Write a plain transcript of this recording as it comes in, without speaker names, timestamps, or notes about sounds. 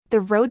The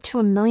Road to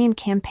a Million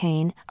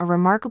campaign, a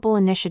remarkable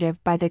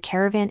initiative by the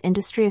Caravan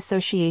Industry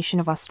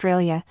Association of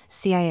Australia,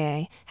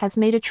 CIA, has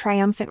made a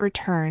triumphant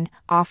return,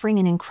 offering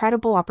an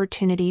incredible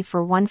opportunity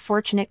for one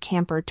fortunate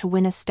camper to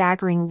win a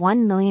staggering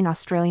 $1 million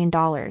Australian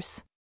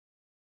dollars.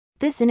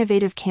 This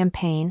innovative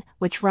campaign,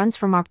 which runs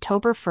from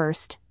October 1,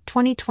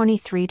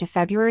 2023 to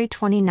February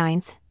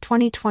 29,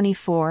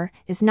 2024,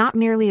 is not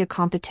merely a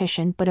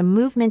competition but a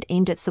movement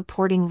aimed at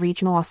supporting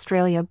regional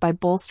Australia by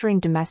bolstering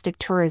domestic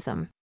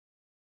tourism.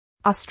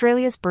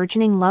 Australia's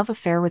burgeoning love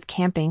affair with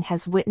camping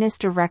has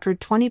witnessed a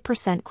record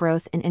 20%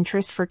 growth in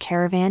interest for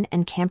caravan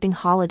and camping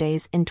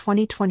holidays in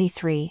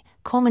 2023,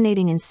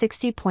 culminating in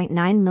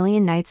 60.9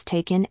 million nights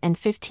taken and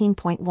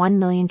 15.1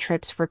 million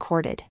trips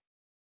recorded.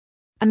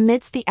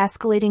 Amidst the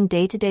escalating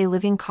day-to-day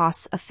living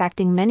costs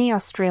affecting many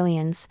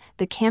Australians,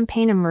 the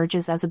campaign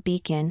emerges as a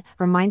beacon,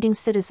 reminding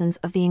citizens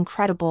of the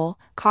incredible,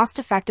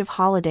 cost-effective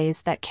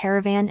holidays that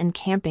caravan and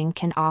camping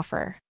can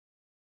offer.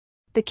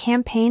 The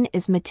campaign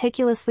is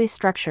meticulously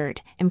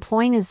structured,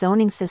 employing a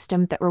zoning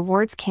system that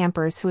rewards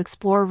campers who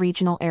explore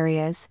regional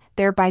areas,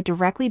 thereby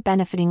directly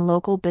benefiting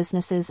local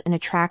businesses and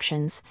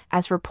attractions,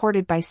 as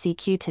reported by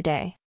CQ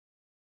Today.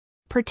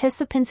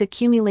 Participants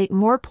accumulate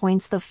more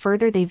points the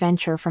further they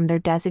venture from their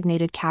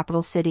designated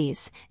capital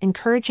cities,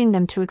 encouraging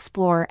them to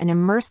explore and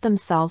immerse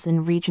themselves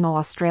in regional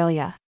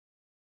Australia.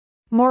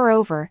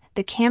 Moreover,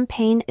 the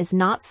campaign is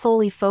not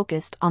solely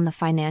focused on the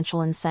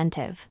financial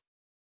incentive.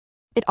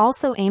 It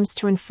also aims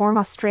to inform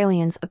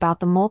Australians about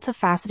the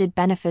multifaceted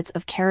benefits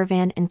of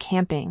caravan and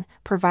camping,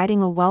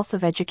 providing a wealth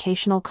of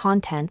educational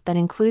content that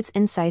includes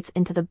insights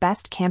into the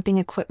best camping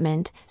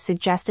equipment,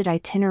 suggested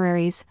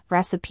itineraries,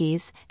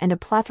 recipes, and a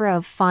plethora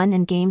of fun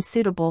and games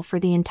suitable for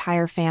the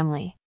entire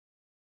family.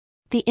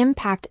 The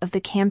impact of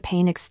the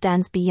campaign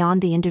extends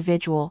beyond the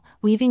individual,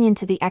 weaving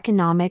into the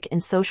economic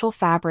and social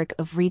fabric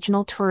of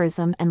regional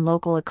tourism and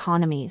local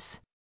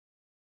economies.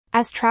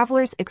 As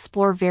travelers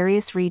explore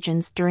various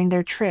regions during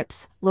their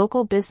trips,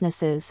 local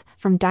businesses,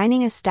 from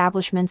dining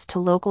establishments to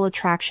local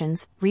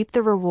attractions, reap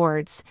the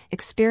rewards,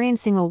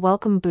 experiencing a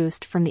welcome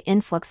boost from the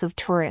influx of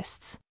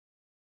tourists.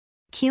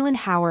 Keelan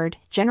Howard,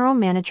 General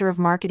Manager of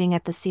Marketing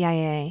at the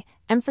CIA,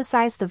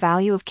 emphasized the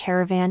value of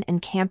caravan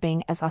and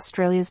camping as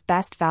Australia's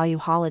best value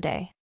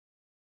holiday.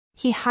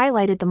 He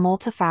highlighted the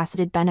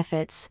multifaceted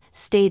benefits,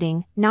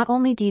 stating, "Not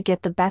only do you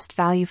get the best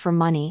value for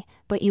money,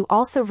 but you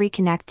also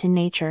reconnect to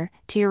nature,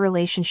 to your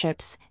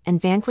relationships,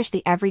 and vanquish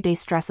the everyday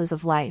stresses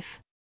of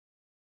life."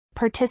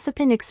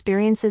 Participant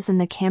experiences in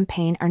the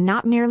campaign are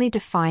not merely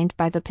defined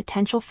by the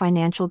potential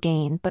financial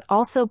gain but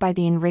also by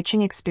the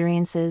enriching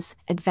experiences,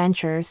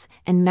 adventures,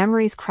 and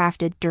memories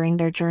crafted during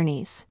their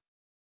journeys.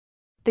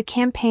 The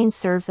campaign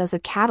serves as a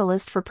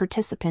catalyst for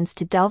participants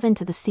to delve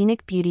into the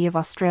scenic beauty of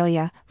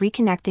Australia,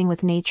 reconnecting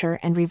with nature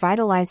and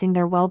revitalizing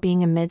their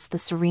well-being amidst the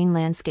serene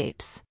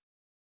landscapes.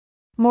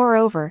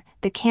 Moreover,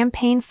 the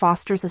campaign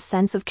fosters a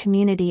sense of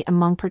community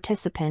among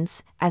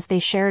participants, as they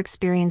share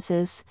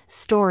experiences,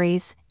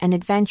 stories, and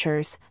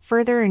adventures,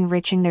 further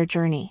enriching their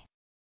journey.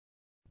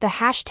 The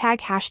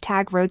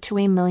hashtag Road to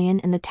a Million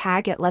and the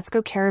tag at Let's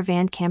Go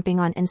Caravan Camping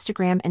on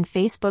Instagram and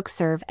Facebook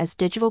serve as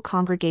digital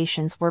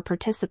congregations where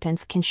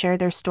participants can share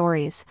their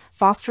stories,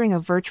 fostering a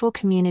virtual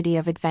community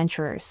of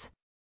adventurers.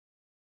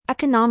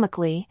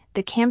 Economically,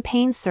 the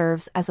campaign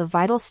serves as a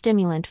vital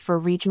stimulant for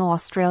regional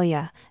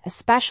Australia,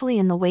 especially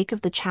in the wake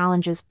of the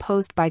challenges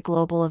posed by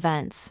global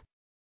events.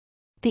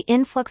 The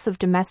influx of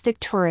domestic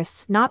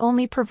tourists not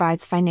only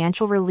provides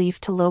financial relief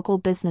to local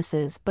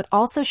businesses but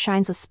also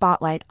shines a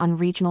spotlight on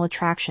regional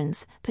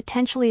attractions,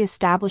 potentially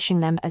establishing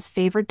them as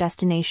favored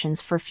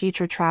destinations for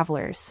future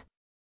travelers.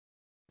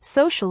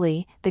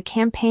 Socially, the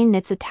campaign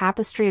knits a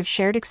tapestry of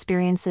shared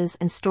experiences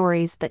and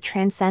stories that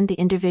transcend the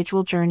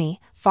individual journey,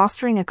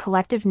 fostering a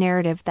collective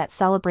narrative that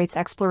celebrates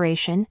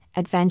exploration,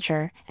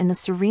 adventure, and the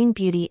serene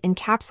beauty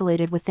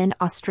encapsulated within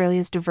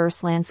Australia's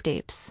diverse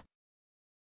landscapes.